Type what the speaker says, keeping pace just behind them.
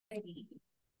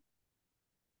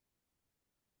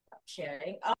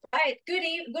Sharing. All right. Good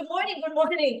morning. Good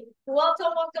morning.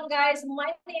 Welcome, guys.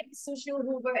 My name is Sushil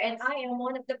Hoover, and I am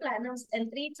one of the platinums and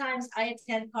 3 times I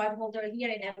attend card holder here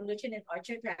in Evolution and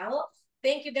Archer Travel.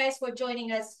 Thank you guys for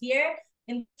joining us here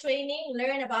in training.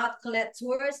 Learn about Collette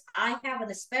Tours. I have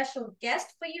a special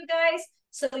guest for you guys,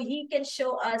 so he can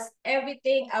show us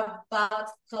everything about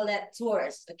Collette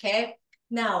Tours. Okay.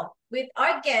 Now, with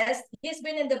our guest, he's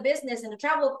been in the business in the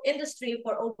travel industry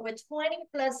for over 20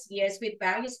 plus years with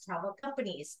various travel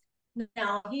companies.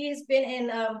 Now, he's been in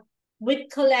with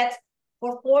Collette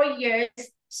for 4 years,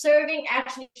 serving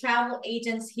actually travel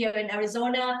agents here in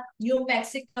Arizona, New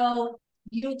Mexico,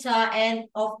 Utah, and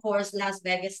of course, Las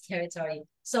Vegas territory.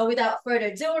 So without further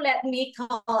ado, let me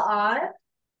call on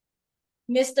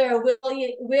Mr.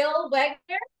 Will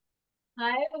Wagner.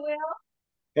 Hi, Will.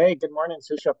 Hey, good morning,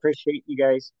 Susha. Appreciate you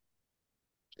guys.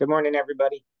 Good morning,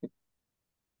 everybody.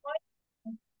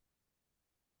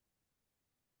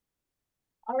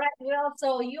 All right, well,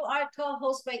 so you are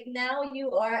co-host right now.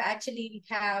 You are actually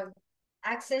have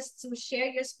access to share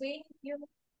your screen. You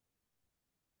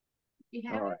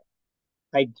have All it?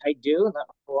 right. I do.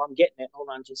 Well, I'm getting it. Hold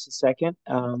on just a second.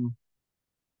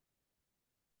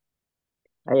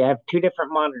 I have two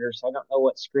different monitors. I don't know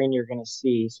what screen you're going to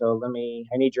see. So I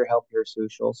need your help here,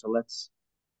 Sushil.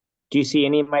 Do you see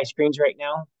any of my screens right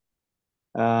now?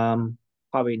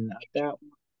 Probably not that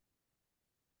one.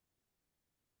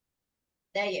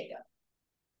 There you go.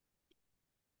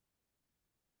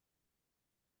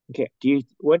 Okay.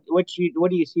 What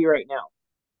do you see right now?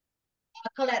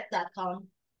 Collette.com.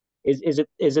 Is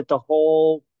it the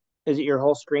whole, is it your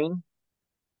whole screen?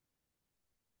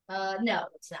 No,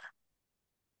 it's not.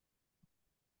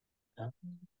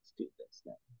 Let's do this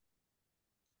then.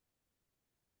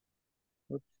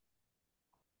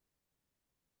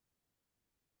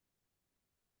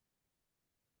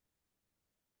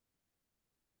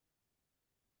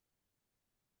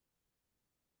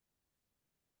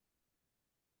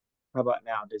 How about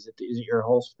now? Is it your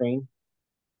whole screen?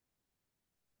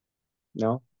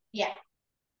 No? Yeah.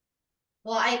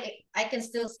 Well, I can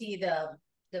still see the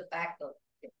back of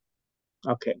it.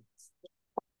 Okay.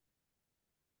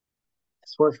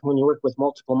 When you work with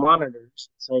multiple monitors,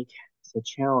 it's a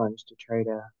challenge to try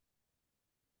to.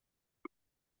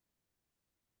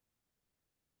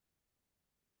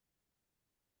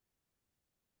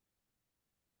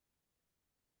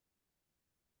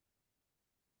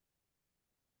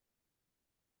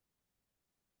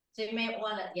 So you may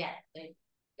want to, yeah, the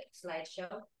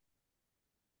slideshow.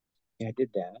 Yeah, I did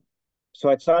that. So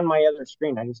it's on my other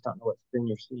screen. I just don't know what screen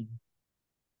you're seeing.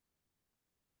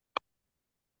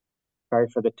 Sorry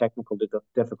for the technical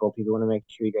difficulty. We want to make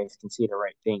sure you guys can see the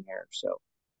right thing here. So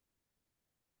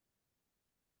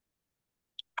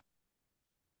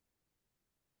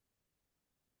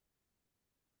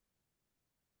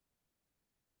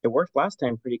it worked last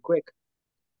time pretty quick.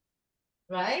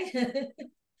 Right?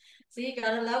 See, you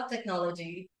gotta love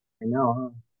technology. I know,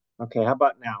 huh? Okay, how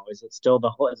about now? Is it still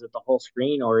is it the whole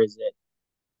screen or is it?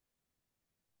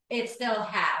 It's still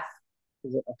half.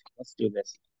 Is it? Okay, let's do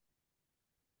this.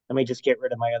 Let me just get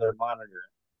rid of my other monitor.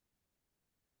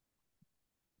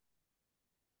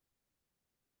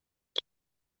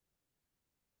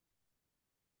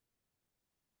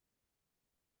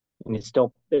 And it's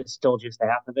still just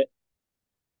half of it.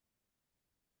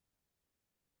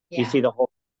 Do you see the whole?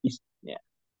 Yeah.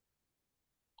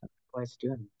 Why it's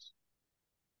doing this?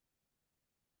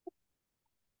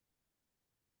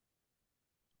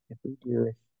 If we do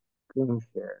a screen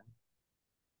share,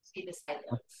 See the side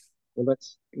notes. well,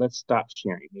 let's stop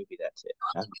sharing. Maybe that's it.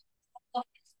 Of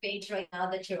this page right now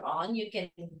that you're on, you can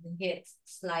hit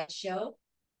slideshow,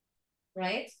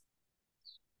 right?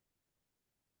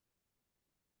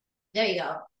 There you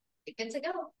go. You're good to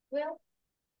go. Well,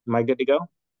 Am I good to go?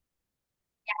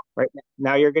 Right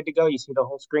now you're good to go. You see the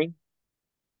whole screen?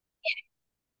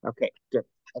 Okay, good.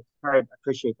 All right, I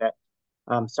appreciate that.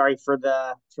 Sorry for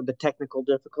the technical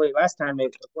difficulty. Last time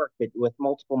it worked with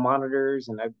multiple monitors,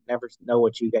 and I never know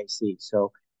what you guys see.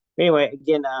 So anyway,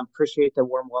 again, appreciate the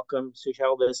warm welcome,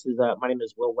 Sushel. This is my name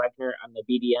is Will Wegner. I'm the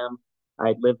BDM.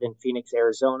 I live in Phoenix,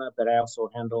 Arizona, but I also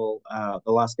handle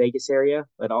the Las Vegas area,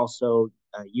 but also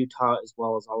Utah as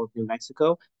well as all of New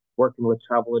Mexico, working with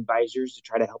travel advisors to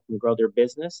try to help them grow their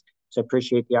business. So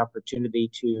appreciate the opportunity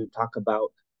to talk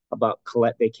about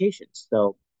Collette Vacations.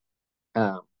 So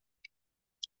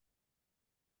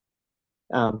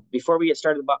um, before we get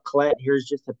started about Collette, here's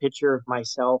just a picture of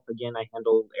myself. Again, I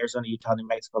handle Arizona, Utah, New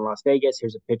Mexico, and Las Vegas.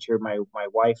 Here's a picture of my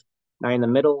wife and I in the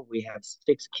middle. We have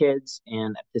 6 kids,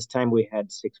 and at this time we had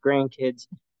 6 grandkids.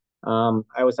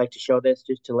 I always like to show this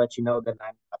just to let you know that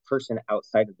I'm a person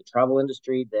outside of the travel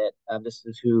industry. That this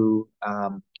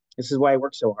is why I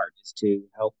work so hard, is to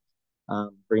help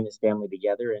bring this family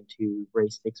together and to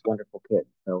raise six wonderful kids.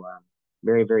 So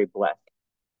very, very blessed.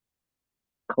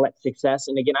 Collect success.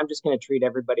 And again, I'm just going to treat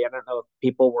everybody. I don't know if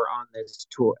people were on this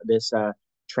tour, this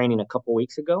training a couple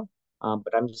weeks ago,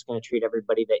 but I'm just going to treat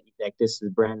everybody that this is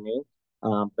brand new.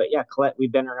 But yeah, Collette,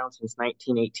 we've been around since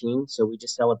 1918, so we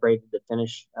just celebrated the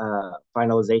finish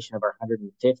finalization of our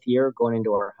 105th year, going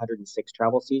into our 106th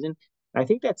travel season. And I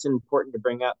think that's important to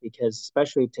bring up because,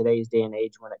 especially today's day and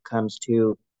age, when it comes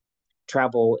to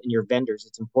travel and your vendors,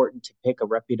 it's important to pick a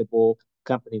reputable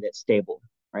company that's stable,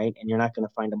 right? And you're not going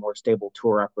to find a more stable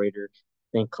tour operator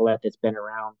than Collette, that's been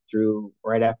around through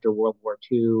right after World War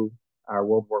II, or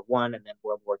World War One, and then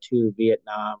World War II,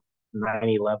 Vietnam,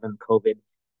 9/11, COVID,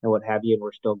 and what have you, and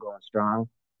we're still going strong.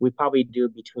 We probably do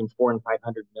between 400 and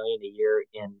 500 million a year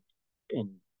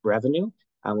in revenue,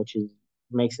 which is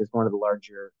makes us one of the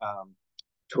larger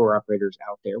tour operators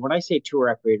out there. When I say tour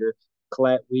operator,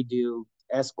 Collette, we do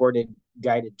escorted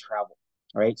guided travel,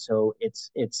 right? So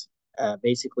it's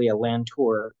basically a land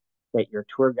tour that your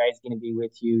tour guide is going to be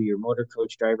with you, your motor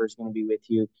coach driver is going to be with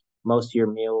you, most of your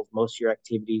meals, most of your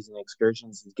activities and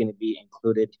excursions is going to be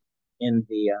included in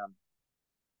the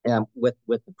with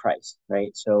the price,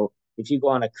 right? So if you go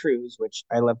on a cruise, which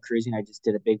I love cruising, I just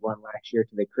did a big one last year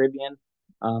to the Caribbean,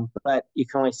 but you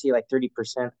can only see like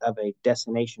 30% of a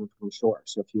destination from shore.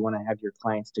 So if you want to have your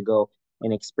clients to go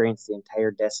and experience the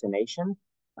entire destination,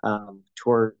 um,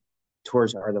 tour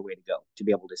tours are the way to go to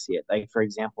be able to see it. Like for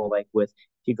example, like with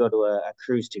if you go to a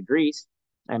cruise to Greece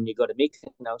and you go to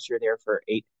Mykonos, you're there for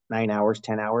 8, 9 hours,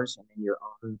 10 hours, and then you're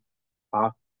on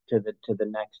off to the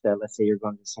next. Let's say you're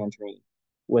going to Santorini.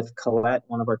 With Colette,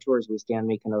 one of our tours, we stay on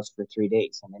Mykonos for 3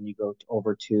 days, and then you go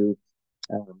over to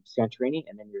Santorini,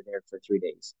 and then you're there for 3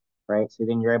 days, right? So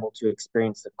then you're able to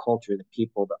experience the culture, the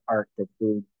people, the art, the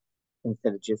food,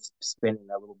 instead of just spending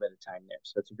a little bit of time there.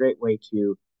 So it's a great way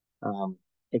to um,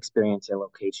 experience a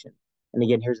location. And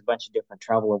again, here's a bunch of different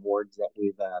travel awards that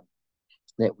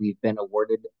we've been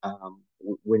awarded.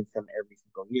 Win some every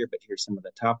single year, but here's some of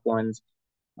the top ones.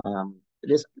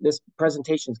 This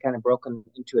presentation is kind of broken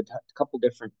into a couple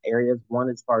different areas. One,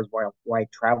 as far as why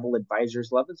travel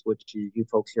advisors love us, which is you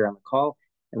folks here on the call,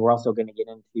 and we're also going to get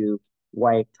into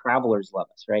why travelers love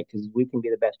us, right? Because we can be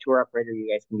the best tour operator,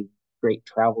 you guys can be great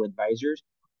travel advisors,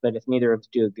 but if neither of us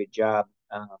do a good job,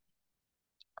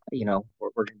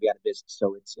 we're going to be out of business.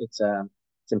 So it's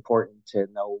important to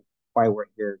know why we're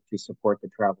here to support the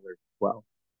travelers as well.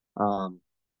 Um,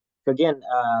 so again,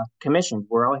 commission.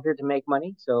 We're all here to make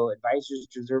money. So advisors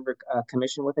deserve a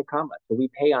commission with a comma. So we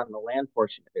pay on the land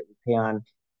portion of it. We pay on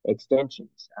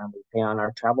extensions. We pay on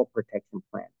our travel protection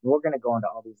plan. And we're going to go into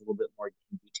all these a little bit more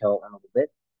in detail in a little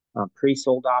bit.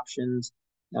 Pre-sold options,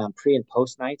 pre and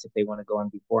post nights. If they want to go on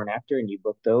before and after, and you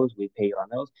book those, we pay you on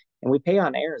those, and we pay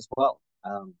on air as well,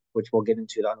 which we'll get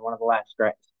into on one of the last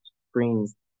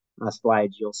screens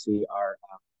slides. You'll see our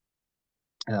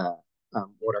uh,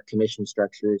 what our commission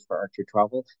structure is for Archer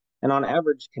Travel. And on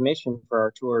average, commission for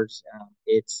our tours,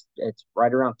 it's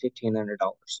right around $1,500.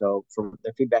 So from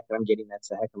the feedback that I'm getting, that's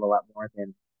a heck of a lot more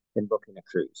than booking a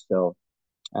cruise. So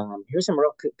here's some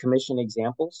real commission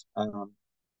examples.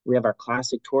 We have our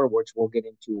classic tour, which we'll get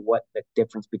into what the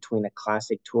difference between a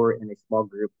classic tour and a small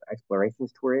group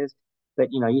explorations tour is. But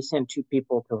you send two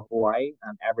people to Hawaii,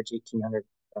 average 1,800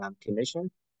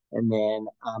 commission. And then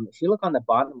if you look on the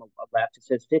bottom of left, it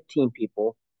says 15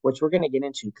 people, which we're going to get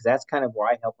into because that's kind of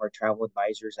where I help our travel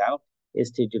advisors out,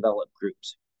 is to develop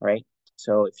groups, right?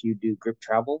 So if you do group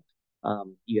travel,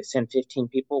 you send 15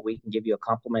 people, we can give you a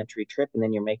complimentary trip, and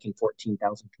then you're making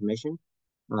 14,000 commission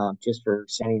just for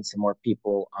sending some more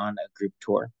people on a group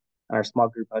tour. Our small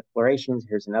group explorations,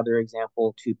 here's another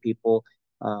example, two people.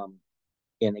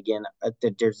 And again,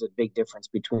 there's a big difference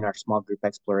between our small group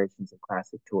explorations and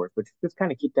classic tours, which just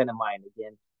kind of keep that in mind.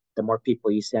 Again, the more people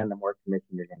you send, the more commission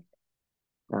you're going to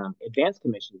get. Advanced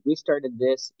commissions. We started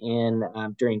this in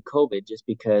during COVID just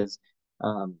because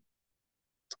um,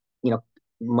 you know,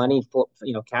 money for,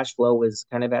 cash flow was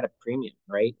kind of at a premium,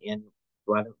 right? And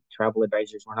a lot of travel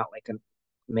advisors were not like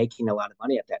making a lot of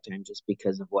money at that time just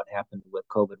because of what happened with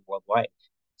COVID worldwide.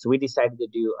 So we decided to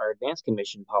do our advanced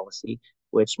commission policy,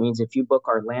 which means if you book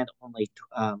our land only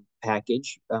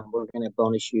package, we're going to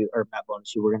bonus you, or not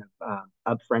bonus you, we're going to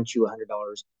upfront you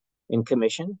 $100 in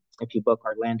commission. If you book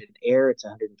our land and air, it's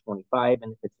 125,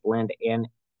 and if it's land and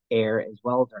air as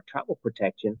well as our travel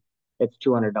protection, it's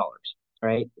 $200,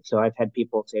 right? So I've had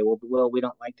people say, well, we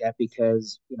don't like that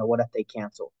because, what if they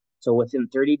cancel? So within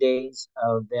 30 days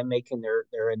of them making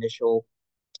their initial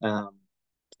um,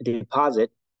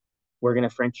 deposit, we're going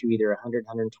to front you either 100,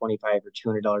 125, or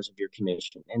 $200 of your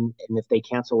commission. And if they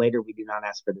cancel later, we do not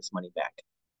ask for this money back.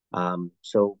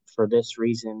 So for this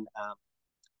reason,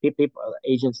 people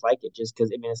agents like it just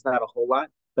because I mean it's not a whole lot.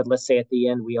 But let's say at the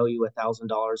end we owe you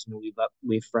 $1,000 and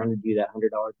we've fronted you that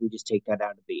 $100. We just take that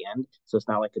out at the end, so it's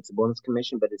not like it's a bonus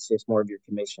commission, but it's just more of your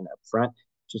commission up front,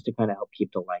 just to kind of help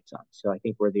keep the lights on. So I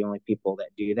think we're the only people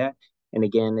that do that. And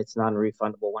again, it's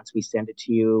non-refundable. Once we send it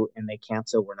to you and they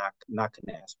cancel, we're not going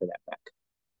to ask for that back.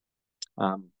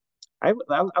 Um, I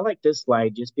like this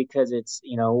slide just because it's,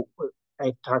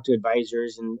 I talk to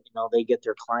advisors and, they get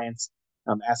their clients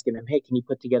asking them, hey, can you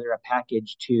put together a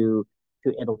package to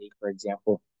Italy, for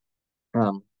example?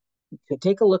 Um, to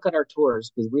take a look at our tours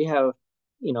because we have,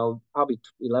 probably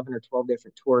 11 or 12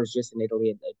 different tours just in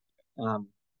Italy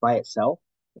by itself.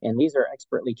 And these are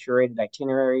expertly curated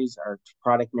itineraries. Our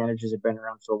product managers have been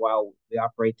around for a while. We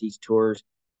operate these tours,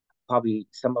 probably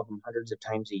some of them hundreds of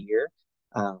times a year.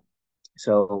 Um,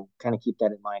 so kind of keep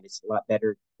that in mind. It's a lot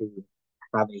better to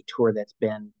have a tour that's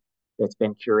been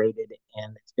curated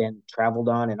and it's been traveled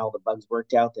on and all the bugs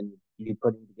worked out than you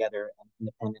putting together an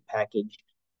independent package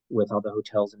with all the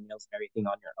hotels and meals and everything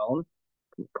on your own.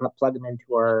 Plug them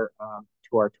into our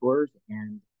tours,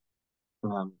 and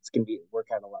it's going to be work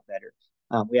out a lot better.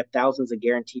 We have thousands of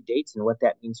guaranteed dates, and what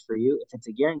that means for you, if it's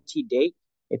a guaranteed date,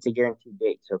 it's a guaranteed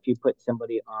date. So if you put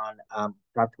somebody on,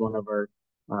 talk to one of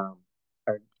um,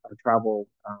 our travel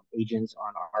agents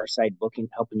on our side,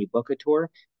 helping you book a tour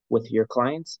with your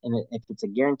clients, and if it's a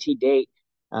guaranteed date,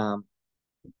 um,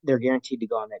 they're guaranteed to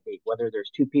go on that date, whether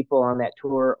there's 2 people on that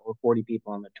tour or 40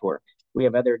 people on the tour. We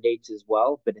have other dates as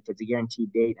well, but if it's a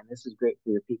guaranteed date, and this is great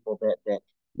for your people that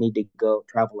need to go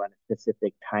travel at a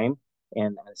specific time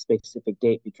and a specific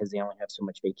date because they only have so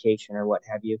much vacation or what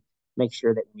have you, make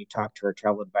sure that when you talk to our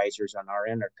travel advisors on our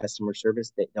end, our customer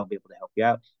service, that they'll be able to help you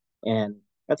out. And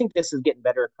I think this is getting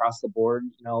better across the board.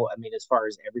 I mean, as far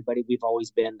as everybody, we've always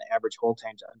been average hold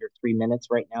times under 3 minutes.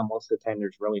 Right now, most of the time,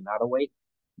 there's really not a wait.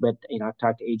 But I've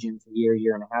talked to agents a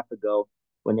year and a half ago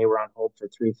when they were on hold for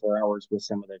 3, 4 hours with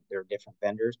some of their different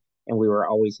vendors, and we were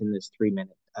always in this 3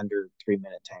 minute, under 3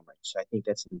 minute time range. So I think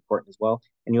that's important as well.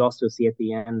 And you also see at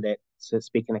the end that, so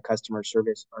speaking of customer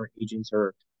service, our agents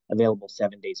are available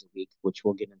 7 days a week, which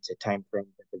we'll get into time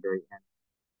frames at the very end.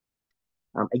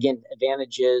 Again,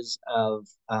 advantages of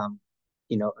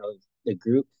the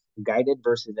group guided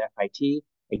versus FIT.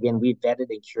 Again, we vetted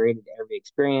and curated every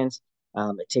experience.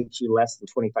 It takes you less than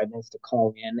 25 minutes to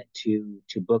call in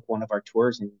to book one of our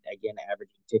tours, and again,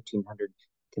 averaging 1,500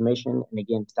 commission, and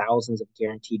again, thousands of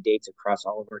guaranteed dates across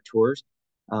all of our tours.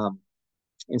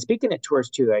 And speaking of tours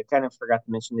too, I kind of forgot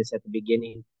to mention this at the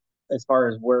beginning. As far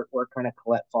as where kind of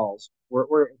Collette falls,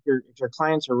 if your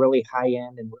clients are really high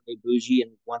end and really bougie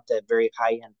and want the very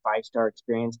high end 5-star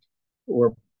experience,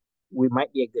 or we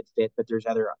might be a good fit, but there's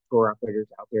other tour operators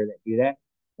out there that do that.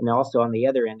 And also on the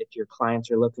other end, if your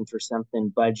clients are looking for something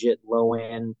budget, low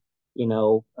end,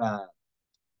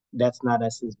 that's not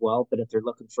us as well. But if they're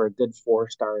looking for a good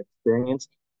 4-star experience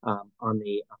on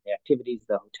the activities,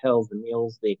 the hotels, the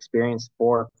meals, the experience,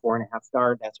 4.5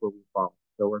 star, that's where we fall.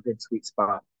 So we're a good sweet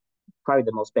spot, probably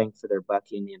the most bang for their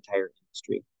buck in the entire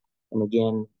industry. And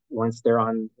again, once they're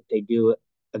on, if they do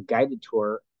a guided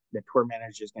tour, the tour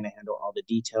manager is going to handle all the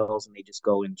details, and they just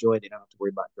go enjoy. They don't have to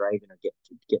worry about driving or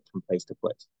get from place to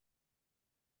place.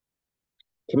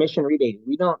 Commission rebate.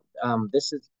 We don't.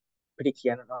 This is pretty key.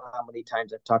 I don't know how many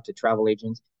times I've talked to travel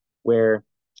agents where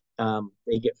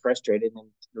they get frustrated,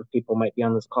 and people might be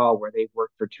on this call where they've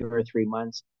worked for 2 or 3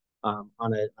 months on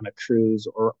a cruise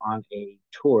or on a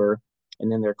tour, and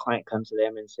then their client comes to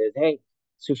them and says, "Hey,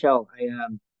 Sushel,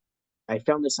 I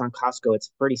found this on Costco.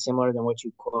 It's pretty similar than what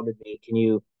you quoted me. Can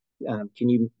you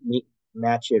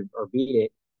match it or beat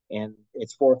it?" And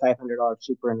it's $400 or $500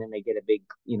 cheaper, and then they get a big,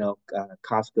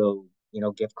 Costco,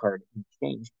 gift card in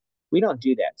exchange. We don't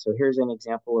do that. So here's an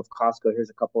example of Costco. Here's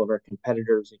a couple of our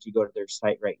competitors. If you go to their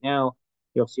site right now,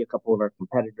 you'll see a couple of our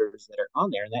competitors that are on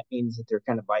there, and that means that they're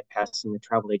kind of bypassing the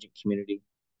travel agent community,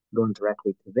 going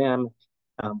directly to them.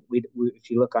 If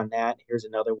you look on that, here's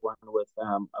another one with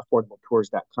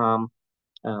affordabletours.com.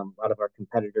 A lot of our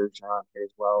competitors are on here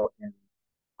as well, and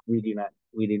we do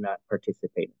not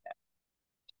participate in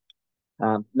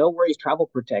that. No worries travel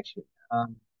protection.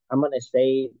 I'm going to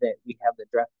say that we have the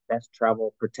best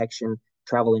travel protection,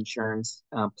 travel insurance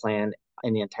plan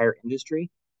in the entire industry.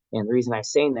 And the reason I'm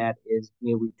saying that is,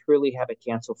 we truly have it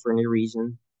cancel for any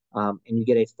reason, and you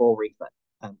get a full refund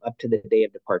up to the day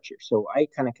of departure. So I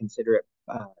kind of consider it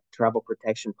travel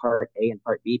protection part A and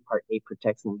part B. Part A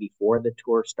protects them before the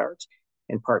tour starts,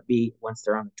 and part B once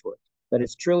they're on the tour. but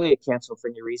it's truly a cancel for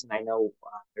any reason. I know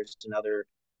there's another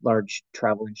large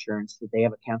travel insurance that they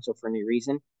have a cancel for any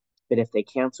reason, but if they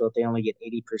cancel it, they only get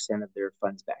 80% of their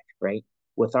funds back, right?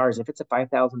 With ours, if it's a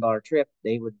 $5,000 trip,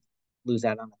 they would lose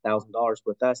out on $1,000.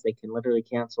 With us, they can literally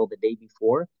cancel the day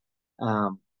before,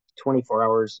 um, 24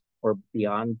 hours or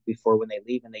beyond before when they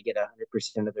leave, and they get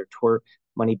 100% of their tour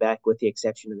money back, with the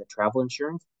exception of the travel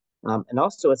insurance. And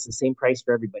also, it's the same price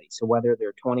for everybody. So whether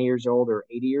they're 20 years old or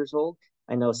 80 years old,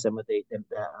 I know some of the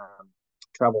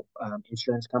travel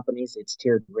insurance companies, it's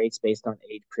tiered rates based on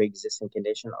age, pre-existing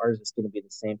condition. Ours is going to be the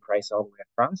same price all the way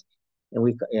across.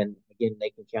 And again, they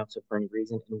can cancel for any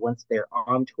reason. And once they're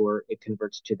on tour, it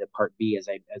converts to the Part B, as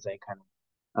I kind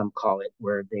of call it,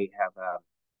 where they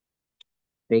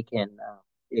can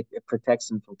it protects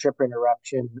them from trip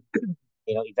interruption,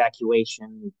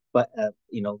 evacuation, but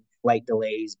flight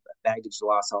delays, baggage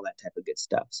loss, all that type of good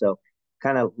stuff. So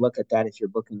kind of look at that if you're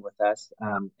booking with us.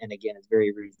 And again, it's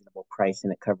very reasonable price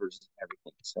and it covers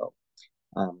everything. So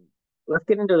um, let's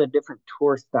get into the different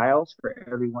tour styles for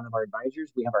every one of our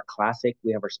advisors. We have our classic,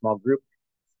 we have our small group,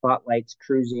 spotlights,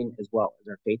 cruising, as well as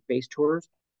our faith-based tours.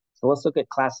 So let's look at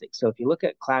classic. So if you look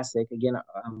at classic, again,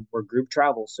 we're group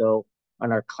travel. So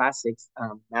on our classics,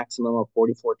 maximum of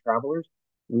 44 travelers,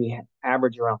 we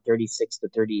average around 36 to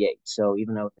 38. So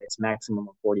even though it's maximum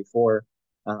of 44,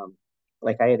 um,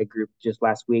 like I had a group just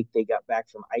last week, they got back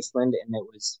from Iceland, and it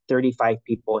was 35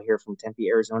 people here from Tempe,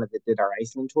 Arizona, that did our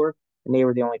Iceland tour, and they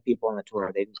were the only people on the tour.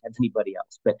 They didn't have anybody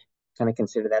else. But kind of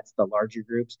consider that's the larger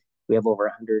groups. We have over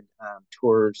 100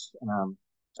 tours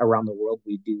around the world.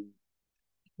 We do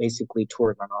basically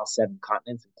tours on all 7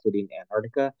 continents, including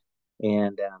Antarctica.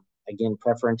 And again,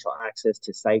 preferential access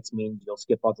to sites means you'll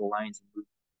skip all the lines and move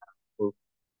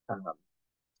um,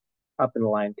 up in the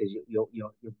line, because you'll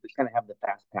kind of have the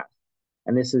fast pass.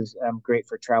 And this is great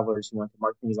for travelers who want to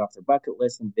mark things off their bucket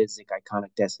list and visit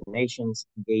iconic destinations,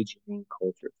 engage in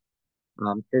culture.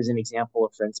 Here's an example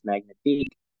of France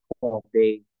Magnifique,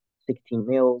 12-day, 16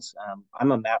 meals.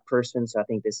 I'm a map person, so I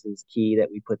think this is key that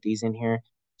we put these in here.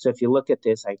 So if you look at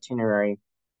this itinerary,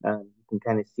 you can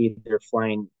kind of see they're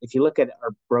flying. If you look at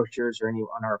our brochures or any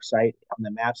on our site on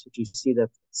the maps, if you see the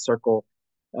circle,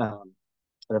 um,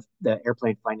 the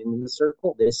airplane flying into the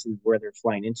circle, this is where they're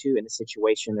flying into. In a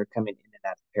situation, they're coming in and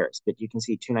out of Paris. But you can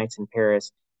see 2 nights in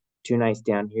Paris, 2 nights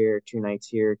down here, 2 nights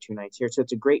here, 2 nights here. So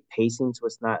it's a great pacing. So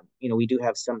it's not, we do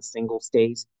have some single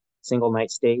night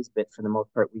stays, but for the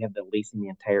most part, we have the least in the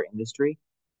entire industry.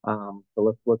 So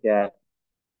let's look at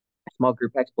small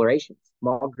group exploration.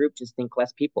 Small group, just think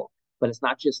less people, but it's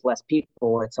not just less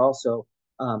people. It's also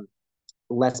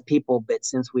less people, but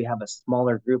since we have a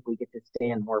smaller group, we get to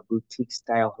stay in more boutique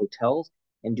style hotels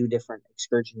and do different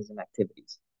excursions and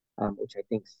activities, which I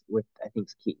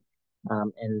think's key.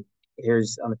 And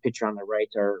here's on the picture on the right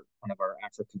are one of our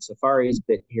African safaris,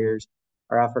 but here's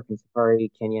our African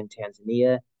safari, Kenya and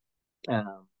Tanzania,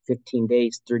 15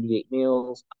 days, 38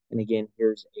 meals. And again,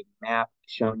 here's a map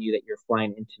showing you that you're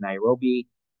flying into Nairobi,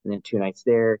 and then 2 nights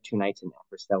there, 2 nights in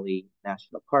Amboseli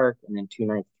National Park, and then 2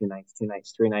 nights, 2 nights, 2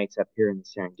 nights, 3 nights up here in the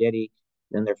Serengeti.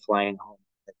 Then they're flying home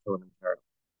at Kilimanjaro.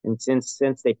 And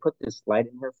since they put this slide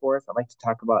in here for us, I'd like to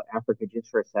talk about Africa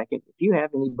just for a second. If you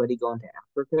have anybody going to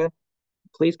Africa,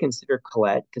 please consider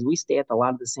Collette, because we stay at a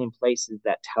lot of the same places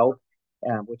that Taup,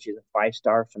 which is a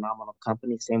 5-star phenomenal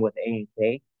company. Same with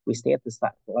A&K. We stay at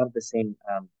a lot of the same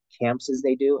camps as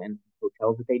they do and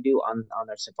hotels that they do on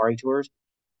their safari tours.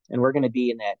 And we're going to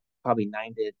be in that probably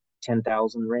 9 to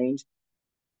 10,000 range.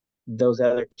 Those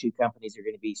other 2 companies are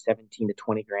going to be 17 to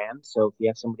 20 grand. So if you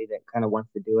have somebody that kind of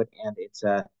wants to do it and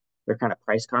they're kind of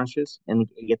price conscious and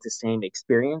get the same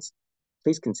experience,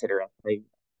 please consider it. They've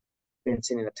been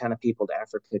sending a ton of people to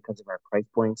Africa because of our price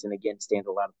points, and again, stay in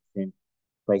a lot of the same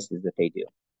places that they do.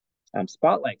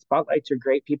 Spotlights are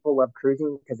great. People love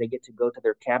cruising because they get to go to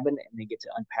their cabin and they get to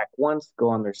unpack once, go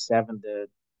on their 7 to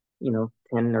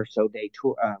 10 or so day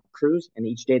tour cruise, and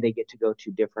each day they get to go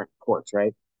to different ports,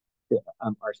 right?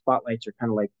 Our spotlights are kind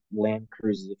of like land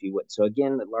cruises, if you would. So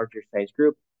again, the larger size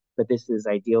group, but this is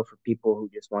ideal for people who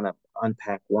just want to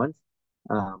unpack once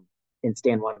and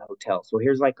stay in one hotel. So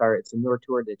here's it's a newer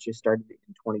tour that just started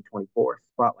in 2024,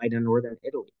 Spotlight in Northern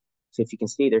Italy. So if you can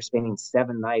see, they're spending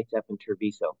 7 nights up in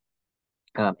Treviso.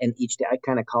 And each day, I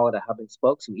kind of call it a hub and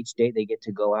spoke. So each day they get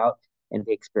to go out and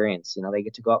they experience. They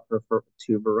get to go out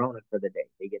to Verona for the day.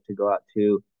 They get to go out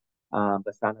to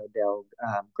Bassano del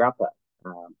Grappa,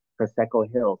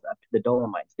 Prosecco Hills, up to the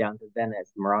Dolomites, down to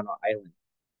Venice, Murano Island,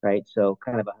 right? So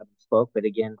kind of a hub and spoke, but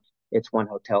again, it's one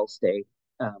hotel stay.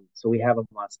 So we have them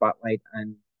on Spotlight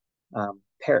on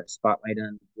Paris, Spotlight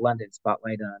on London,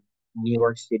 Spotlight on New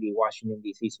York City, Washington,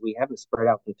 D.C. So we have it spread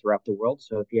out throughout the world.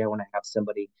 So if you want to have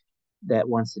somebody that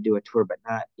wants to do a tour but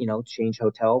not, change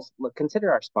hotels, look,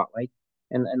 consider our spotlight.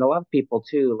 And a lot of people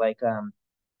too, like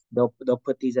they'll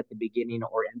put these at the beginning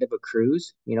or end of a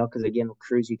cruise, because again,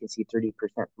 cruise you can see 30%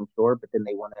 from shore, but then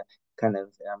they want to kind of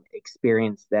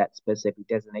experience that specific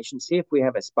destination. See if we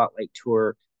have a spotlight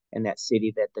tour in that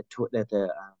city that the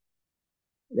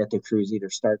cruise either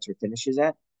starts or finishes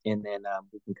at, and then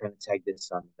we can kind of tag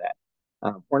this onto that.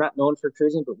 We're not known for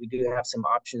cruising, but we do have some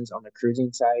options on the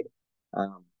cruising side.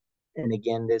 Um, and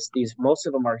again, these most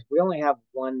of them are. We only have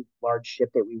one large ship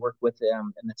that we work with,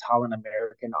 and it's Holland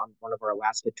American on one of our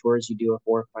Alaska tours. You do a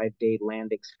 4 or 5 day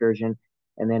land excursion,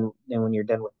 and then when you're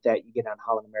done with that, you get on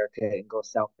Holland America and go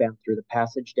southbound through the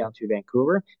passage down to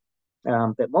Vancouver.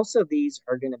 But most of these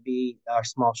are going to be our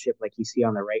small ship, like you see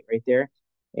on the right there.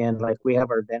 And like we have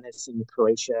our Venice and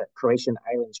Croatian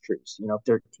Islands cruise,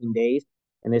 13 days.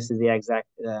 And this is the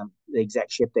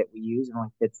exact ship that we use. It only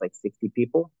fits like 60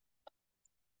 people.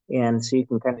 And so you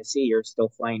can kind of see you're still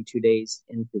flying 2 days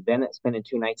into Venice, spending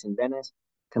 2 nights in Venice,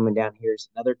 coming down here's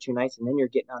another 2 nights, and then you're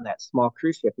getting on that small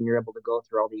cruise ship, and you're able to go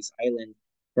through all these islands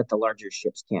that the larger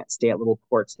ships can't. Stay at little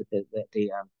ports that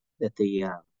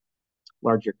the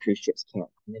larger cruise ships can't.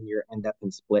 And then you end up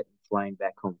in Split and flying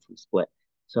back home from Split.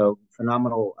 So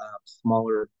phenomenal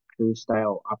smaller cruise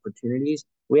style opportunities.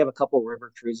 We have a couple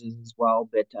river cruises as well,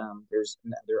 but there's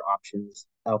other options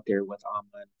out there with Alma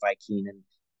and Viking and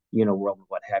World and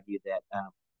what have you that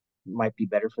might be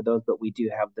better for those. But we do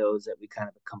have those that we kind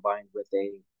of combined with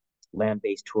a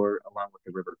land-based tour along with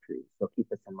the river cruise. So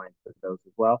keep us in mind for those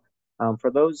as well.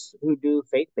 For those who do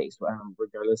faith-based,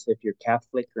 regardless if you're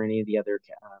Catholic or any of the other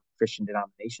Christian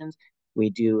denominations, we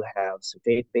do have some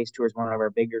faith-based tours. One of our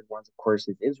bigger ones, of course,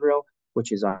 is Israel,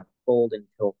 which is on hold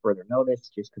until further notice,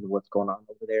 just because of what's going on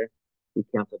over there. We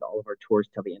canceled all of our tours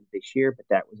till the end of this year, but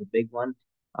that was a big one.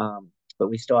 But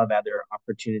we still have other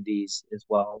opportunities as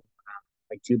well.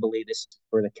 Like Jubilee, this is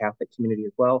for the Catholic community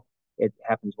as well. It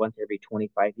happens once every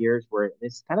 25 years, where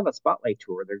it's kind of a spotlight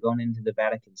tour. They're going into the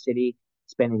Vatican City,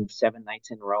 spending 7 nights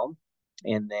in Rome,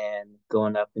 and then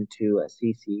going up into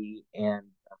Assisi and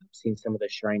seeing some of the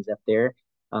shrines up there.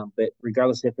 But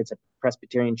regardless if it's a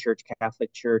Presbyterian church,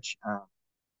 Catholic church,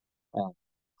 uh,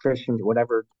 Christian,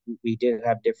 whatever, we did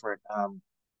have different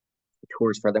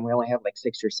tours for them. We only have like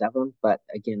 6 or 7, but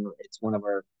again, it's one of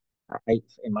our.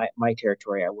 In my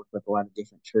territory, I work with a lot of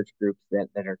different church groups that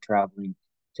are traveling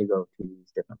to go to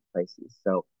these different places.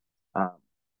 So um,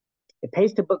 it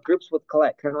pays to book groups with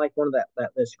Collette, kind of like one of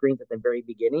the screens at the very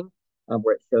beginning,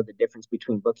 where it showed the difference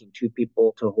between booking 2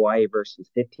 people to Hawaii versus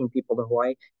 15 people to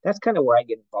Hawaii. That's kind of where I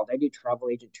get involved. I do travel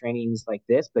agent trainings like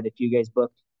this, but if you guys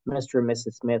book Mr. and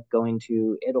Mrs. Smith going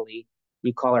to Italy,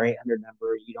 you call our 800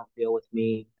 number, you don't deal with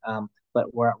me.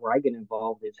 But where I get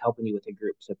involved is helping you with a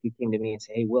group. So if you came to me and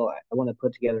say, hey, Will, I want to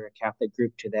put together a Catholic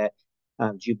group to that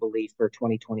Jubilee for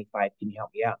 2025, can you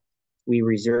help me out? We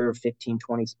reserve 15,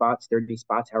 20 spots, 30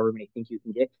 spots, however many think you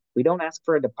can get. We don't ask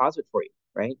for a deposit for you,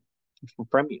 right?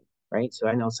 From you, right? So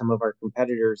I know some of our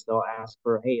competitors, they'll ask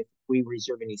for, hey, if we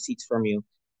reserve any seats from you,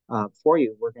 for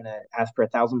you, we're going to ask for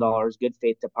 $1,000 good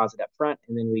faith deposit up front,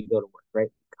 and then we go to work, right?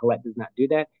 Collette does not do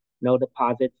that. No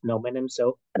deposits, no minimum.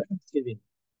 So, excuse me.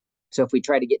 So if we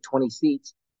try to get 20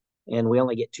 seats and we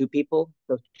only get 2 people,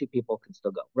 those 2 people can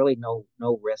still go. Really, no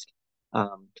risk.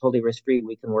 Totally risk free.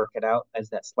 We can work it out as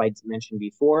that slides mentioned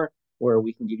before, where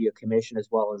we can give you a commission as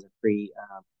well as a free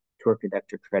tour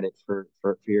conductor credit for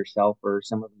yourself, or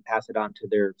some of them pass it on to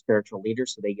their spiritual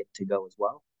leaders so they get to go as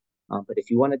well. But if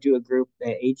you want to do a group,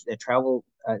 the travel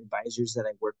advisors that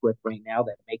I work with right now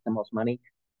that make the most money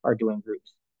are doing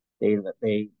groups. They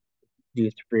do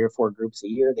 3 or 4 groups a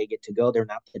year. They get to go. They're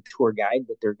not the tour guide,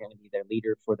 but they're going to be their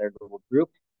leader for their little group.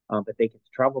 But they get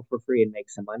to travel for free and make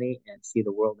some money and see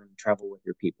the world and travel with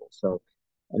your people. So,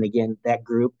 and again, that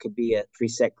group could be a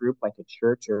preset group like a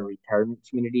church or a retirement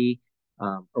community,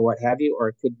 or what have you. Or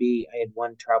it could be, I had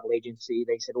one travel agency.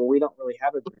 They said, well, we don't really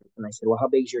have a group. And I said, well, how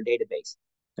big is your database?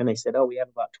 And they said, oh, we have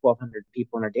about 1,200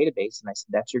 people in our database. And I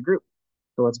said, that's your group.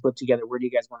 So let's put together, where do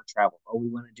you guys want to travel? Oh, we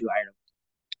want to do Ireland.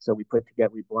 So we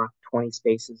blocked 20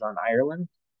 spaces on Ireland,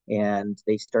 and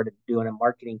they started doing a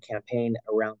marketing campaign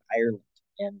around Ireland,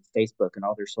 and Facebook and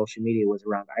all their social media was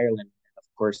around Ireland. And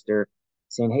of course, they're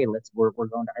saying, hey, we're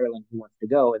going to Ireland. Who wants to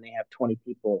go? And they have 20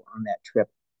 people on that trip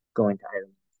going to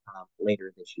Ireland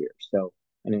later this year. So,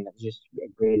 I mean, that's just a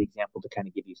great example to kind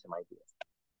of give you some ideas.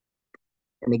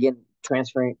 And again,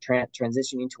 transitioning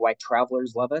to why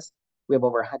travelers love us. We have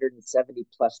over 170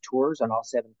 plus tours on all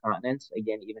 7 continents.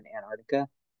 Again, even Antarctica.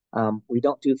 We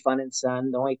don't do fun and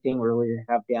sun. The only thing we really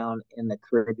have down in the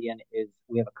Caribbean is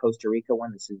we have a Costa Rica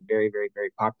one. This is very, very,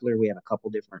 very popular. We have a couple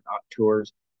different tour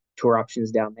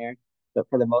options down there. But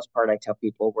for the most part, I tell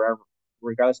people wherever,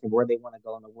 regardless of where they want to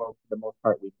go in the world, for the most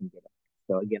part, we can get it.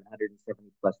 So again,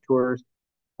 170 plus tours.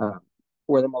 Um,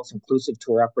 we're the most inclusive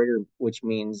tour operator, which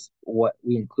means what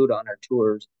we include on our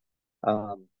tours.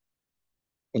 Um,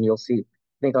 and you'll see,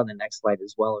 I think on the next slide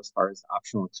as well, as far as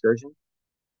optional excursion.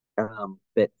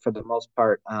 But for the most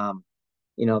part, all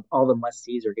the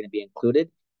must-sees are going to be included.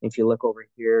 If you look over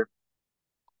here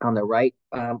on the right,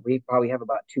 we probably have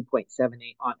about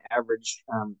 2.78 on average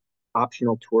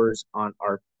optional tours on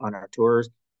our tours.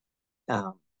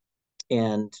 Um,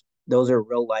 and those are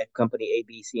real life company A,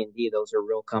 B, C, and D. Those are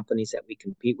real companies that we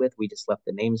compete with. We just left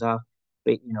the names off.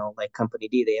 But like company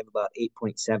D, they have about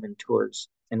 8.7 tours.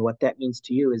 And what that means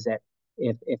to you is that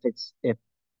if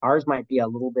ours might be a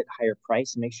little bit higher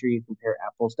price, make sure you compare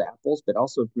apples to apples, but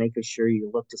also make sure you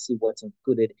look to see what's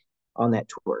included on that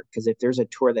tour. Because if there's a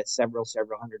tour that's several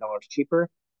 $100s cheaper,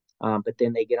 but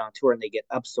then they get on tour and they get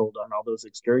upsold on all those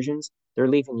excursions, they're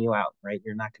leaving you out, right?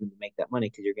 You're not going to make that money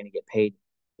because you're going to get paid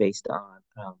based on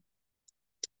um,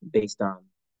 based on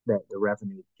the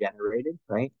revenue generated,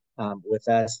 right? With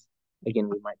us, again,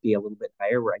 we might be a little bit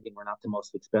higher. We're not the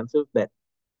most expensive, but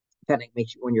kind of make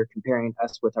sure when you're comparing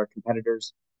us with our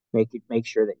competitors, make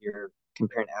sure that you're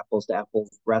comparing apples to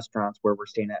apples, restaurants where we're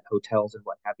staying at, hotels and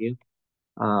what have you.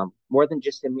 More than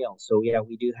just a meal. So yeah,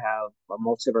 we do have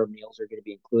most of our meals are going to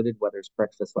be included, whether it's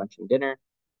breakfast, lunch, and dinner.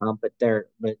 But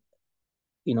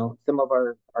some of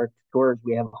our tours,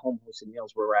 we have home hosted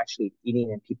meals where we're actually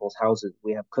eating in people's houses.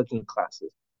 We have cooking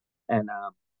classes, and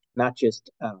not just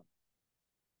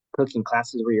cooking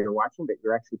classes where you're watching, but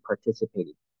you're actually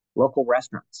participating. Local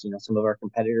restaurants, some of our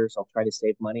competitors will try to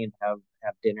save money and have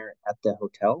dinner at the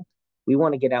hotel. We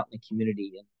want to get out in the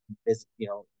community and visit,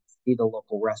 see the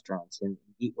local restaurants and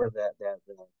eat where the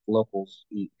locals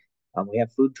eat. We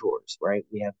have food tours, right?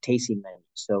 We have tasting menus.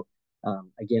 So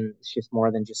again, it's just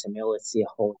more than just a meal. Let's see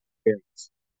a whole experience.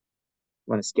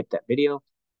 I want to skip that video.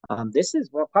 This is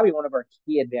probably one of our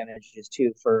key advantages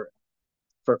too for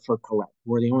Collette.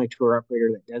 We're the only tour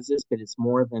operator that does this, but it's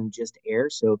more than just air.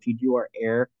 So if you do our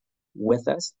air with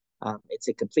us, it's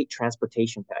a complete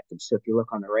transportation package. So if you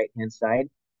look on the right hand side,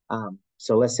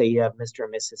 so let's say you have Mr.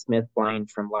 and Mrs. Smith flying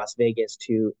from Las Vegas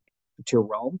to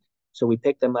Rome. So we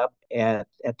pick them up at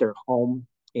their home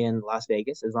in Las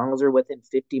Vegas. As long as they're within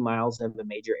 50 miles of a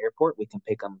major airport, we can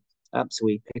pick them up. So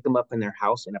we pick them up in their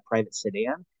house in a private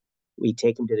sedan. We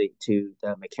take them to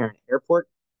the McCarran Airport,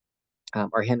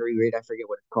 or Henry Reid, I forget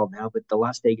what it's called now, but the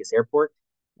Las Vegas airport.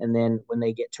 And then when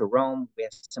they get to Rome, we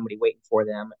have somebody waiting for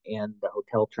them, and the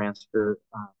hotel transfer.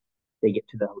 They get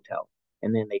to the hotel,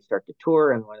 and then they start the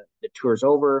tour. And when the tour's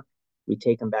over, we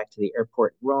take them back to the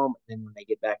airport in Rome. And then when they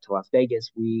get back to Las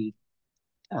Vegas, we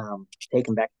take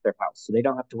them back to their house, so they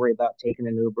don't have to worry about taking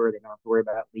an Uber. They don't have to worry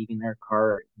about leaving their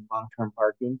car in long-term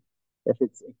parking.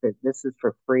 This is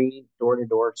for free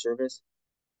door-to-door service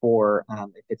for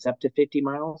if it's up to 50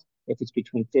 miles. If it's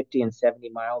between 50 and 70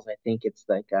 miles, I think it's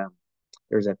like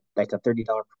there's a $30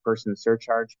 per person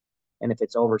surcharge. And if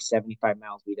it's over 75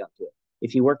 miles, we don't do it.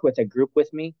 If you work with a group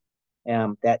with me,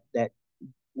 that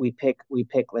we pick,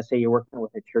 let's say you're working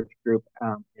with a church group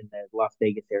in the Las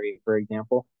Vegas area, for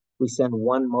example, we send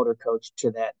one motor coach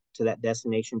to that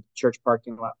destination church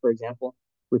parking lot, for example.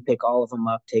 We pick all of them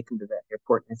up, take them to the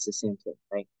airport, and it's the same thing,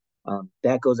 right?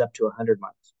 That goes up to 100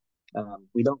 miles.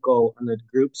 We don't go on the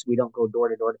groups. We don't go door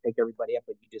to door to pick everybody up,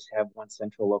 but you just have one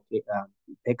central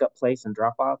pickup place and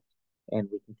drop off, and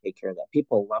we can take care of that.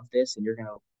 People love this, and you're going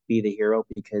to be the hero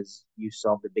because you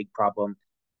solved a big problem,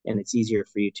 and it's easier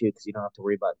for you too because you don't have to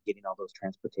worry about getting all those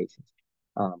transportations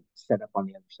set up on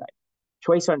the other side.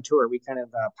 Choice on tour, we kind of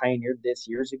pioneered this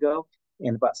years ago,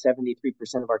 and about 73%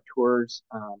 of our tours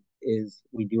is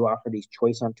we do offer these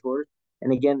choice on tours.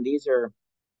 And again, these are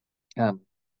um,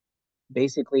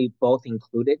 basically both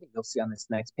included. You'll see on this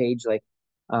next page, like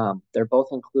they're both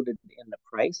included in the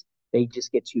price. They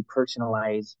just get to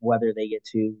personalize whether they get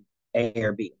to A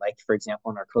or B. Like for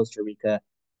example, in our Costa Rica,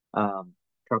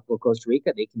 tropical Costa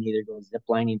Rica, they can either go zip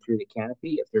lining through the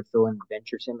canopy if they're feeling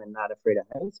adventuresome and not afraid of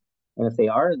heights. And if they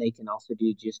are, they can also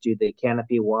do the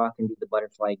canopy walk and do the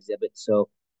butterfly exhibit. So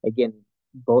again,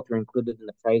 both are included in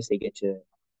the price. They get to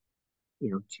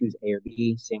choose A or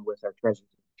B. Same with our treasures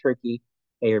in Turkey,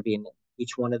 A or B. And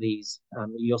each one of these,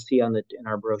 you'll see in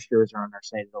our brochures or on our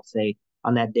site, it'll say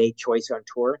on that day, choice on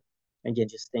tour. Again,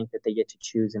 just think that they get to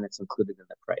choose and it's included in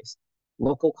the price.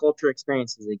 Local culture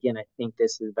experiences. Again, I think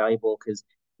this is valuable because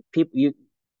people,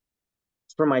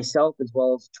 for myself as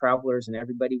well as travelers and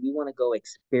everybody, we want to go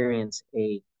experience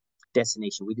a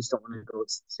destination. We just don't want to go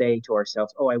say to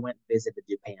ourselves, "Oh, I went and visited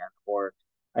Japan," or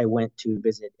 "I went to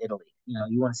visit Italy." You know,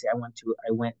 you want to say,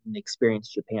 I went and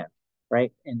experienced Japan,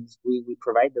 right?" And we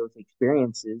provide those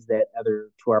experiences that other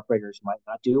tour operators might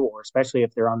not do, or especially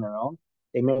if they're on their own,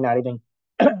 they may not even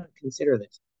consider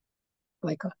this.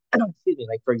 Like, excuse me,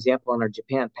 like for example, on our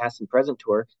Japan past and present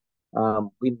tour,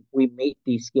 we meet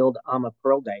these skilled AMA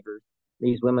pearl divers,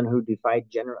 these women who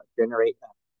generate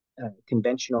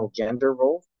conventional gender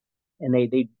roles, and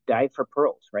they dive for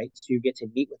pearls, right? So you get to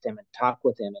meet with them and talk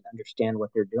with them and understand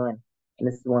what they're doing. And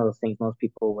this is one of those things most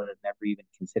people would have never even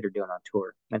considered doing on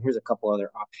tour. And here's a couple other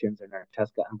options in our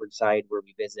Tuska Umbridge side where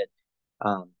we visit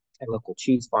a local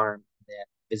cheese farm, and then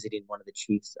visiting one of the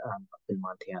chiefs up in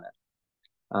Montana.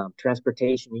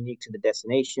 Transportation unique to the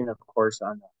destination, of course,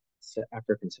 on the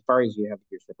African safaris, you have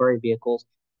your safari vehicles.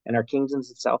 And our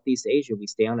kingdoms of Southeast Asia, we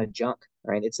stay on a junk,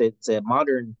 right? It's a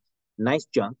modern, nice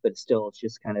junk, but still, it's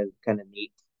just kind of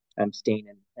neat. I'm staying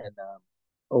in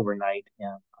overnight on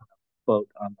a boat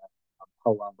on the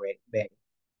Halong Bay.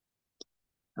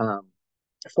 Um,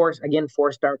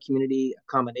 Four-star community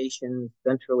accommodation,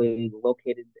 centrally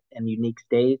located and unique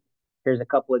stays. Here's a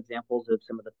couple examples of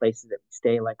some of the places that we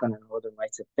stay, like on the Northern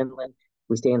Lights of Finland.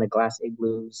 We stay in the Glass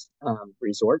Igloos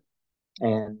resort,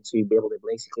 and so you'd be able to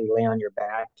basically lay on your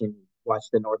back and watch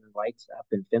the Northern Lights up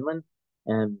in Finland.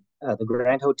 And the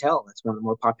Grand Hotel, that's one of the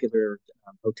more popular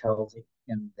hotels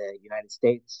in the United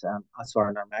States. Also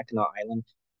on our Mackinac Island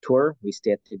tour, we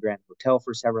stay at the Grand Hotel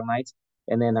for several nights.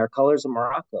 And then our colors of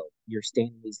Morocco, you're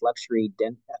staying in these luxury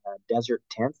desert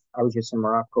tents. I was just in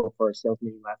Morocco for a sales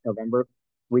meeting last November.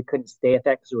 We couldn't stay at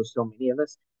that because there was so many of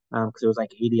us, because there was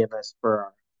like 80 of us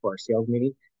for our sales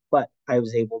meeting. But I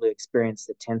was able to experience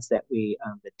the tents the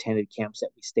tented camps that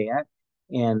we stay at,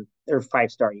 and they're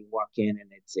 5-star. You walk in and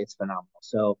it's phenomenal.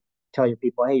 So tell your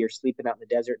people, hey, you're sleeping out in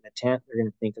the desert in a tent. They're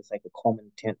going to think it's like a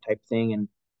Coleman tent type thing, and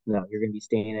you're going to be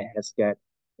staying. It has got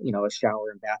a shower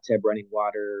and bathtub, running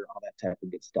water, all that type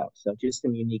of good stuff. So just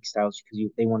some unique styles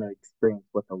because they want to experience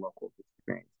what the locals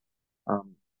experience.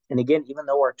 Um, and again, even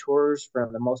though our tours, for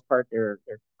the most part,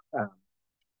 um,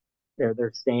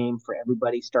 they're same for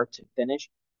everybody, start to finish.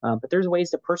 But there's ways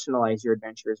to personalize your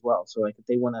adventure as well. So like if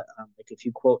they want to, like if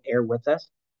you quote air with us,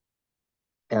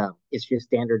 it's just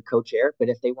standard coach air. But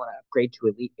if they want to upgrade to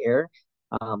elite air,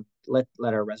 let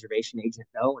our reservation agent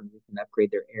know, and we can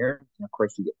upgrade their air. And of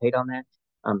course, you get paid on that.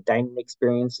 Dining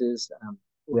experiences.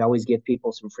 We always give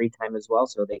people some free time as well,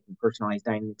 so they can personalize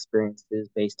dining experiences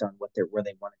based on where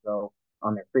they want to go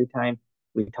on their free time.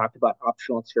 We talked about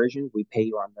optional excursions. We pay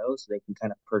you on those, so they can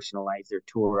kind of personalize their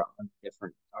tour on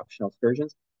different optional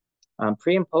excursions.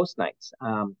 Pre and post nights.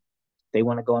 They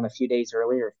want to go on a few days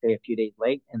early or stay a few days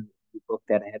late, and we book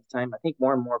that ahead of time. I think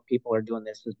more and more people are doing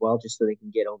this as well, just so they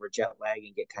can get over jet lag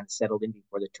and get kind of settled in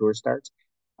before the tour starts.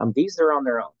 These are on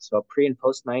their own. So pre and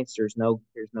post nights, there's no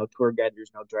tour guide,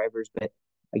 there's no drivers, but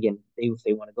again, if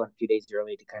they want to go on a few days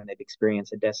early to kind of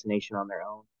experience a destination on their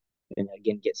own and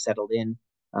again get settled in,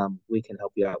 we can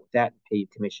help you out with that and pay you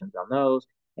commissions on those.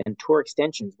 And tour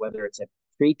extensions, whether it's a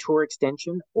pre-tour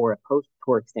extension or a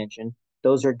post-tour extension,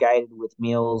 those are guided with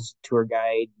meals, tour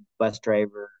guide, bus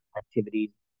driver,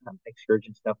 activities,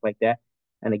 excursion stuff like that.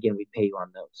 And again, we pay you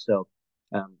on those. So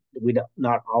we don't,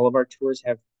 not all of our tours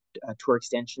have tour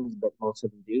extensions, but most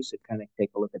of them do. So kind of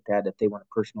take a look at that if they want to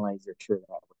personalize their tour that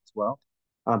way as well.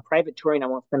 Private touring, I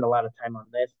won't spend a lot of time on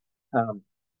this.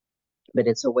 But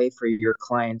it's a way for your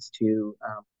clients to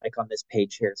like on this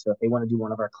page here. So if they want to do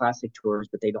one of our classic tours,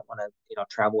 but they don't want to,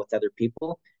 travel with other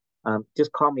people,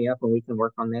 just call me up and we can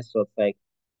work on this. So it's like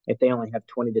if they only have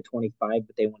 20 to 25,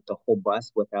 but they want the whole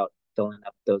bus without filling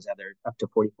up those other up to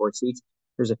 44 seats,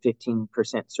 there's a 15%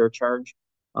 surcharge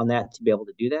on that to be able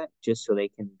to do that, just so they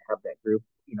can have that group.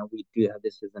 We do have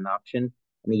this as an option.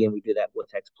 And again, we do that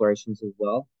with explorations as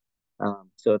well.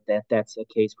 So if that's a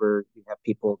case where you have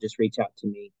people, just reach out to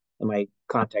me, and my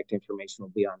contact information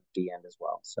will be on the end as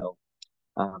well. So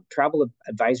travel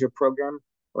advisor program,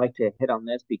 I like to hit on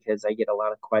this because I get a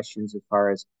lot of questions as far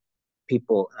as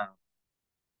people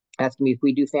asking me if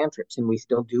we do fan trips, and we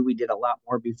still do. We did a lot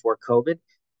more before COVID,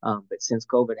 but since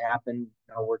COVID happened,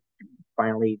 we're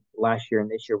finally last year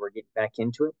and this year we're getting back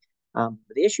into it.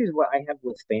 But the issue is what I have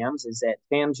with FAMs is that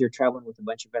FAMs, you're traveling with a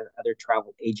bunch of other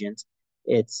travel agents.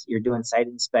 You're doing site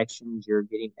inspections, you're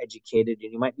getting educated,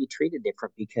 and you might be treated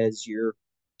different because you're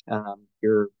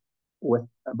with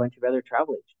a bunch of other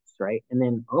travel agents, right? And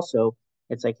then also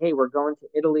it's like, hey, we're going to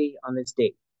Italy on this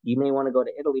date. You may want to go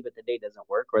to Italy, but the date doesn't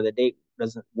work, or the date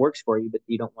doesn't works for you, but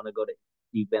you don't want to go to.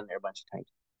 You've been there a bunch of times.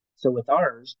 So with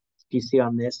ours, you see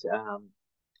on this,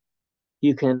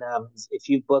 You can, if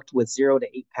you booked with 0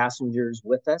 to 8 passengers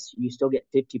with us, you still get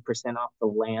 50% off the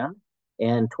land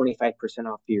and 25%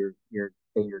 off your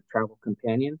travel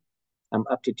companion,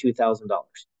 up to $2,000.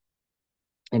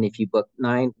 And if you book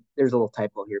nine, there's a little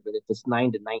typo here, but if it's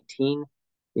 9 to 19,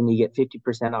 then you get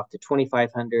 50% off to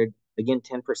 2,500. Again,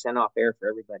 10% off air for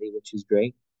everybody, which is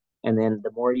great. And then the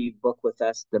more you book with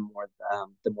us, the more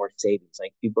savings.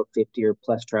 Like if you book 50 or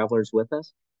plus travelers with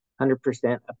us,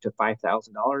 100% up to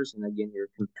 $5,000. And again, your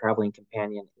traveling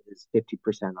companion is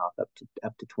 50% off up to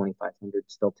 2,500,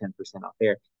 still 10% off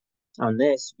air. On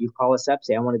this, you call us up,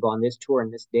 say, I want to go on this tour on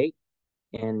this date,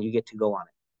 and you get to go on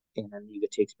it. And then you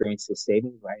get to experience the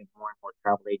savings. Right? More and more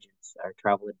travel agents or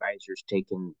travel advisors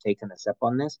taking us up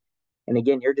on this. And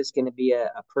again, you're just going to be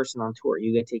a person on tour.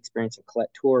 You get to experience a Collette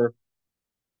tour,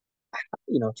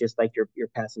 just like your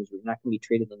passengers. You're not going to be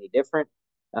treated any different,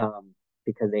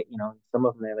 because some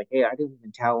of them, they're like, hey, I didn't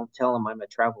even tell them I'm a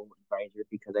travel advisor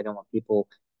because I don't want people,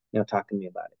 talking to me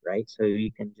about it, right? So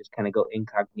you can just kind of go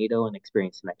incognito and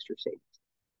experience some extra savings.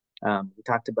 We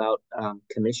talked about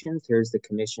commissions. Here's the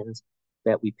commissions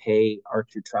that we pay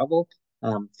Archer Travel.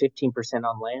 15%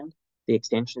 on land. The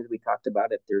extensions we talked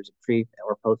about, if there's a pre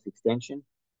or post extension,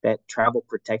 that travel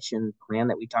protection plan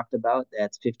that we talked about,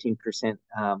 that's 15%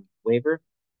 waiver.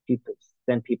 If you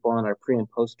send people on our pre and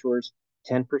post tours,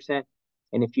 10%.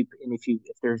 And if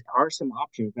there are some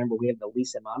options, remember we have the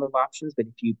least amount of options, but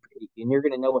and you're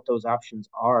going to know what those options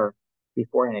are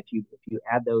beforehand. If you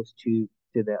add those to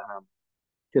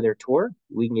their tour,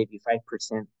 we can give you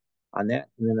 5% on that,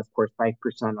 and then of course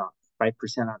 5% on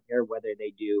air, whether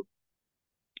they do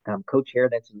coach air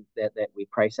that we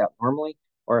price out normally,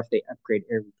 or if they upgrade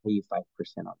air, we pay you 5%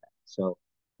 on that. So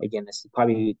again, this is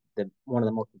probably one of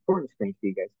the most important things for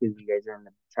you guys, because you guys are in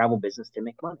the travel business to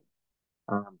make money.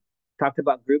 Talked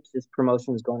about groups. This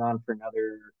promotion is going on for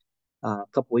another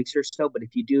couple weeks or so, but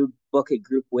if you do book a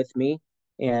group with me,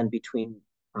 and between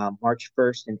March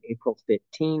 1st and April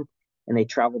 15th, and they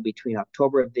travel between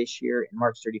October of this year and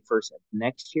March 31st of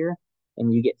next year,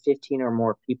 and you get 15 or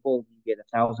more people, you get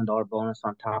 $1,000 bonus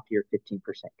on top of your 15%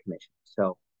 commission.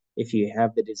 So if you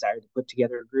have the desire to put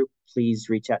together a group, please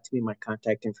reach out to me. My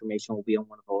contact information will be on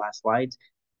one of the last slides,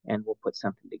 and we'll put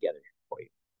something together for you.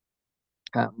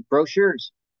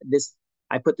 Brochures.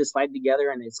 I put this slide together,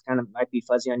 and it's kind of might be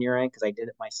fuzzy on your end because I did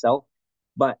it myself,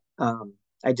 but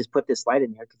I just put this slide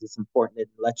in here because it's important to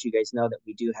let you guys know that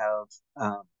we do have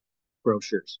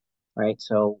brochures, right?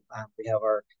 So we have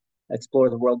our Explore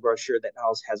the World brochure that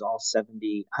has all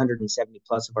 170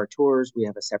 plus of our tours. We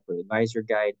have a separate advisor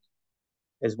guide,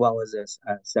 as well as a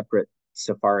separate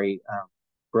safari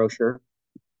brochure.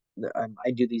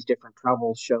 I do these different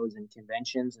travel shows and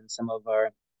conventions, and a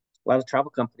lot of travel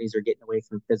companies are getting away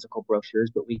from physical brochures,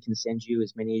 but we can send you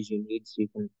as many as you need so you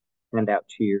can send out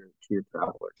to your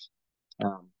travelers.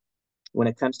 When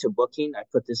it comes to booking, I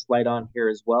put this slide on here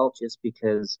as well, just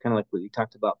because kind of like what we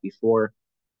talked about before,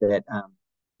 that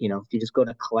if you just go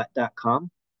to Collette.com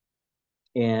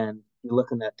and you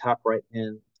look in that top right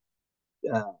hand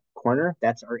corner,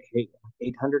 that's our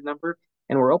 800 number,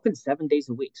 and we're open 7 days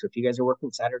a week. So if you guys are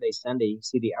working Saturday, Sunday, you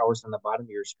see the hours on the bottom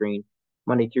of your screen.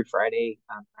 Monday through Friday,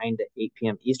 9 to 8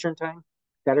 p.m. Eastern time.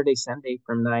 Saturday, Sunday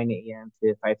from 9 a.m.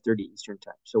 to 5:30 Eastern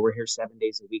time. So we're here 7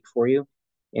 days a week for you,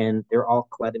 and they're all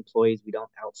Collette employees. We don't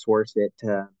outsource it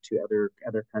to other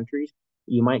countries.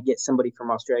 You might get somebody from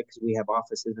Australia because we have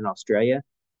offices in Australia,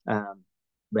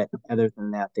 but other than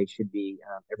that, they should be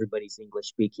everybody's English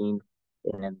speaking,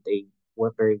 and they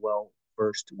work very well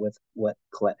versed with what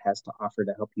Collette has to offer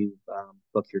to help you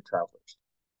book your travelers.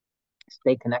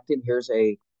 Stay connected.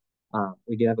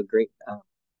 We do have a great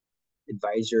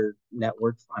advisor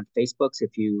network on Facebook. So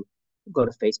if you go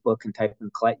to Facebook and type in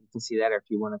Collette, you can see that. Or if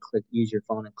you want to use your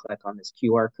phone and click on this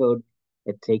QR code,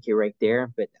 it'll take you right there.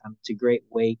 But it's a great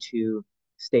way to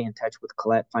stay in touch with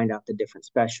Collette, find out the different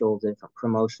specials, different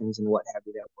promotions, and what have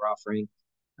you that we're offering.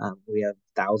 We have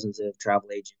thousands of travel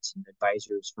agents and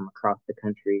advisors from across the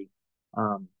country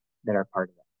that are part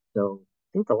of that. So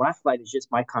I think the last slide is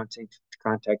just my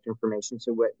contact information.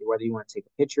 So whether you want to take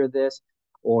a picture of this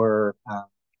or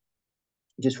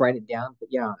just write it down.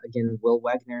 But yeah, again, Will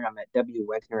Wagner. I'm at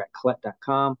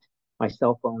wwagner@collette.com. My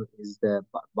cell phone is the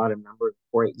bottom number,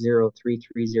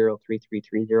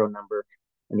 480-330-3330 number.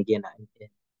 And again, I'm in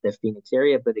the Phoenix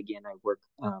area, but again, I work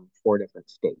 4 different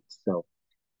states. So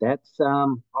that's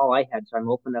all I had. So I'm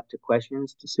open up to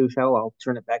questions. To Sushil, I'll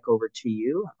turn it back over to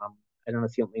you. I don't know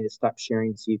if you want me to stop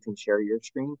sharing so you can share your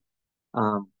screen.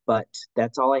 But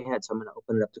that's all I had. So I'm going to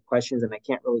open it up to questions, and I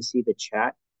can't really see the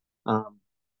chat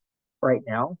right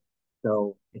now.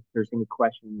 So if there's any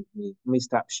questions, let me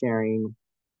stop sharing.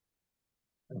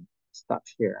 stop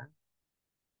share.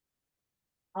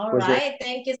 All Was there? right,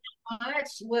 thank you so much.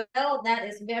 Well, that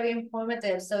is very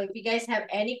informative. So if you guys have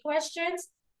any questions,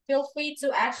 feel free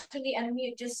to actually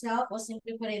unmute yourself or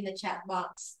simply put it in the chat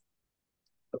box.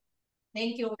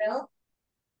 Thank you, Will.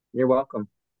 You're welcome.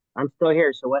 I'm still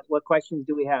here. So what questions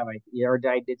do we have?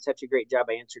 I did such a great job.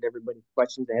 I answered everybody's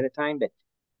questions ahead of time, but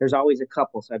there's always a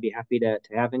couple, so I'd be happy to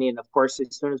have any. And of course,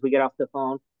 as soon as we get off the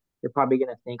phone, you're probably going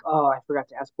to think, oh, I forgot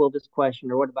to ask Will this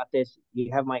question, or what about this?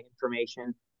 You have my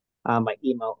information, my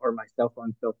email or my cell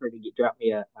phone. Feel free to drop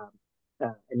me an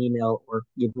email or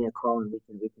give me a call, and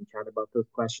we can chat about those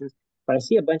questions. But I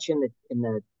see a bunch in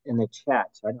the chat.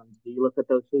 So I don't. Do you look at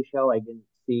those, Michelle? I didn't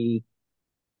see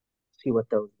what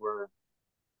those were.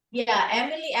 Yeah,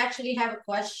 Emily actually have a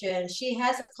question. She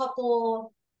has a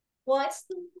couple. Well,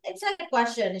 it's not a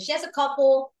question. She has a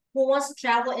couple who wants to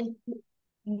travel in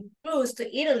cruise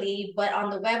to Italy, but on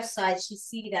the website she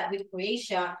see that with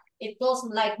Croatia, it feels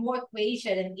like more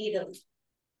Croatia than Italy.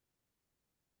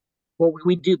 Well,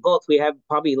 we do both. We have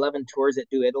probably 11 tours that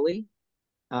do Italy.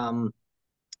 Um,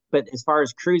 but as far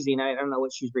as cruising, I don't know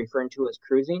what she's referring to as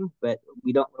cruising, but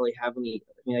we don't really have any.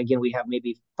 I mean, again, we have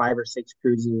maybe 5 or 6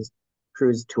 cruise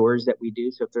tours that we do.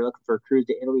 So if they're looking for a cruise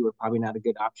to Italy, we're probably not a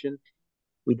good option.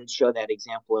 We did show that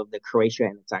example of the Croatia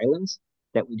and its islands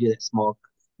that we do that small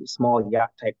yacht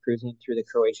type cruising through the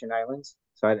Croatian islands.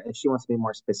 So if she wants to be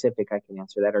more specific, I can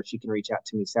answer that, or she can reach out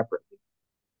to me separately.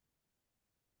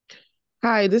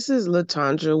 Hi, this is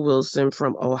Latondra Wilson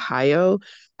from Ohio.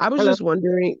 I was Hello. just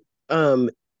wondering,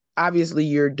 um, obviously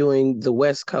you're doing the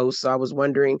West Coast, so I was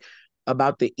wondering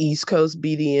about the East Coast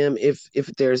BDM, if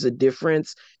there's a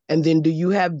difference. And then do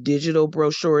you have digital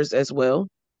brochures as well?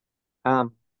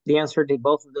 Um, the answer to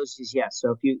both of those is yes. So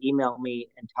if you email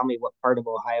me and tell me what part of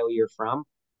Ohio you're from,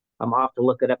 I'll have to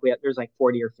look it up. There's like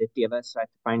 40 or 50 of us. So I have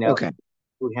to find out Okay.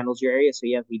 who handles your area. So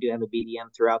yeah, we do have a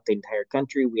BDM throughout the entire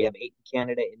country. We have 8 in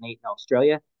Canada and 8 in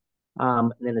Australia.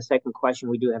 And then the second question,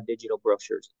 we do have digital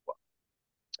brochures as well.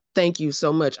 Thank you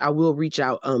so much. I will reach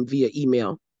out via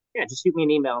email. Yeah, just shoot me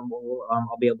an email and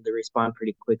I'll be able to respond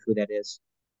pretty quick who that is.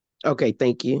 Okay,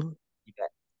 thank you. You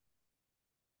bet.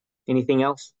 Anything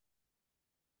else?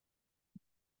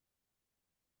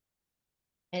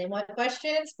 Any more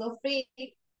questions? Feel free.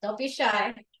 Don't be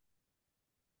shy.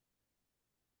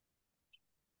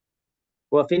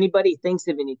 Well, if anybody thinks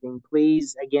of anything,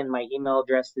 please, again, my email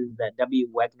address is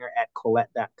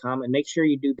wwegner@collette.com, and make sure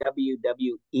you do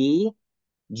WWEGNER.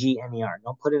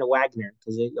 Don't put in a Wagner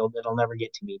because it'll never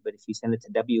get to me. But if you send it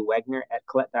to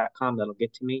wwegner@collette.com, that'll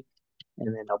get to me,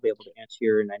 and then I'll be able to answer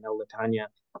your. And I know, Latanya,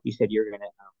 you said you're going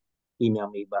to email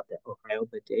me about that Ohio,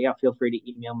 but yeah, feel free to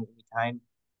email me anytime.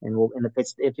 And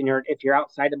if you're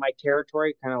outside of my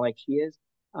territory, kind of like she is,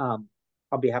 I'll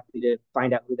be happy to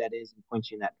find out who that is and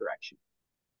point you in that direction.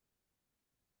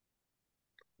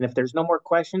 And if there's no more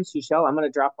questions, Michelle, I'm going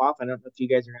to drop off. I don't know if you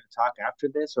guys are going to talk after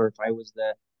this or if I was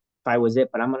it,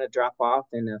 but I'm going to drop off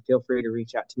and feel free to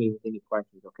reach out to me with any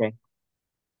questions. Okay.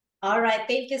 All right.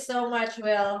 Thank you so much,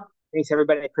 Will. Thanks,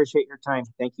 everybody. I appreciate your time.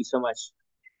 Thank you so much.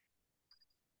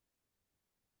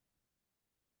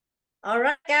 All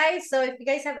right, guys. So if you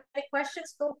guys have any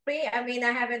questions, feel free. I mean, I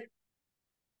haven't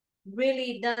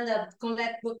really done the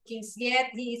Collette bookings yet.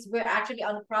 We're actually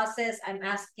on process.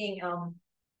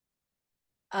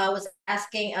 I was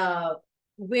asking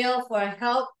Will for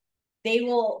help. They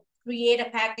will create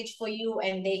a package for you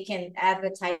and they can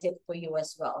advertise it for you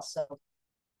as well. So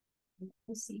let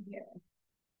me see here.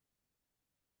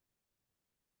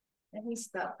 Let me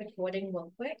stop recording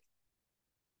real quick.